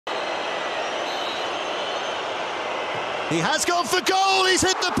He has gone for goal, he's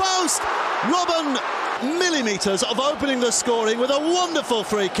hit the post. Robin, millimetres of opening the scoring with a wonderful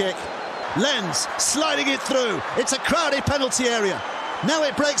free kick. Lenz sliding it through. It's a crowded penalty area. Now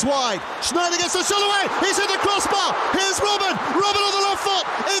it breaks wide. Schneider gets the shot away. He's hit the crossbar. Here's Robin. Robin on the left foot.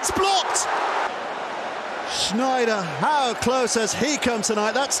 It's blocked. Schneider, how close has he come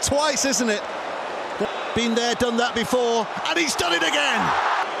tonight? That's twice, isn't it? Been there, done that before, and he's done it again.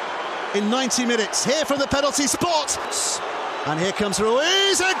 In 90 minutes, here from the penalty spot. And here comes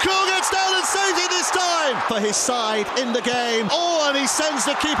Ruiz, and Krul gets down and saves it this time for his side in the game. Oh, and he sends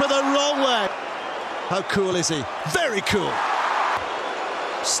the keeper the wrong way. How cool is he? Very cool.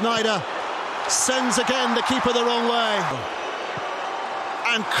 Snyder sends again the keeper the wrong way.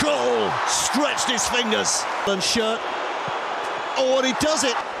 And Krul stretched his fingers and shirt. Oh, and he does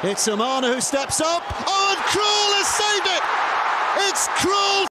it. It's Amana who steps up. Oh, and Krul has saved it. It's Krul.